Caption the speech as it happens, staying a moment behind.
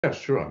Yeah,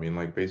 sure. I mean,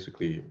 like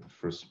basically,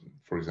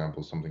 for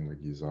example, something like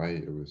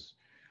Ysayë, it was,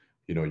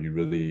 you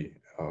really,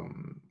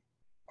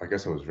 I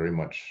guess I was very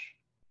much,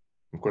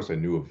 of course, I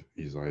knew of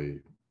Ysayë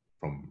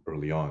from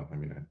early on. I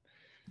mean,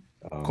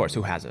 Of course,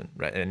 who hasn't,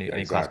 right? yeah, Any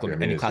exactly. classical I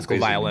mean, any it's classical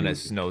basically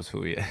violinist knows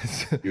who he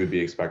is. you would be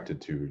expected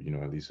to,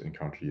 at least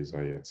encounter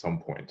Ysayë at some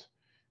point,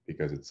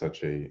 because it's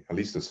such a, at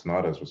least the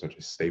sonatas were such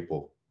a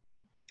staple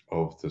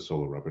of the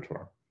solo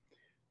repertoire.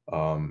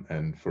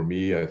 And for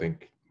me, I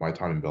think my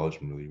time in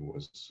Belgium really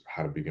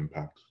had a big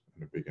impact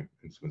and a big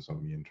influence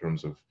on me in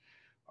terms of,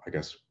 I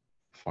guess,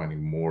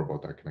 finding more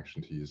about that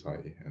connection to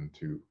Ysayë and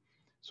to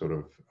sort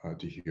of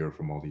to hear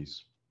from all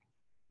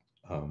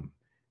um,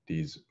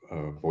 these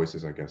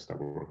voices, I guess, that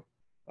were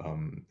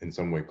in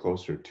some way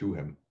closer to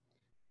him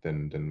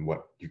than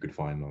what you could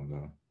find on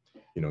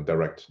the,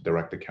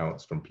 direct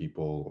accounts from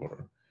people,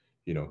 or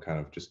kind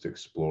of just to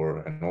explore,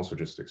 and also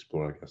just to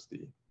explore, I guess,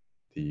 the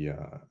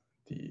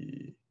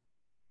the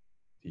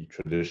the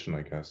tradition,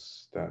 I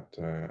guess,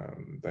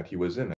 that he was in.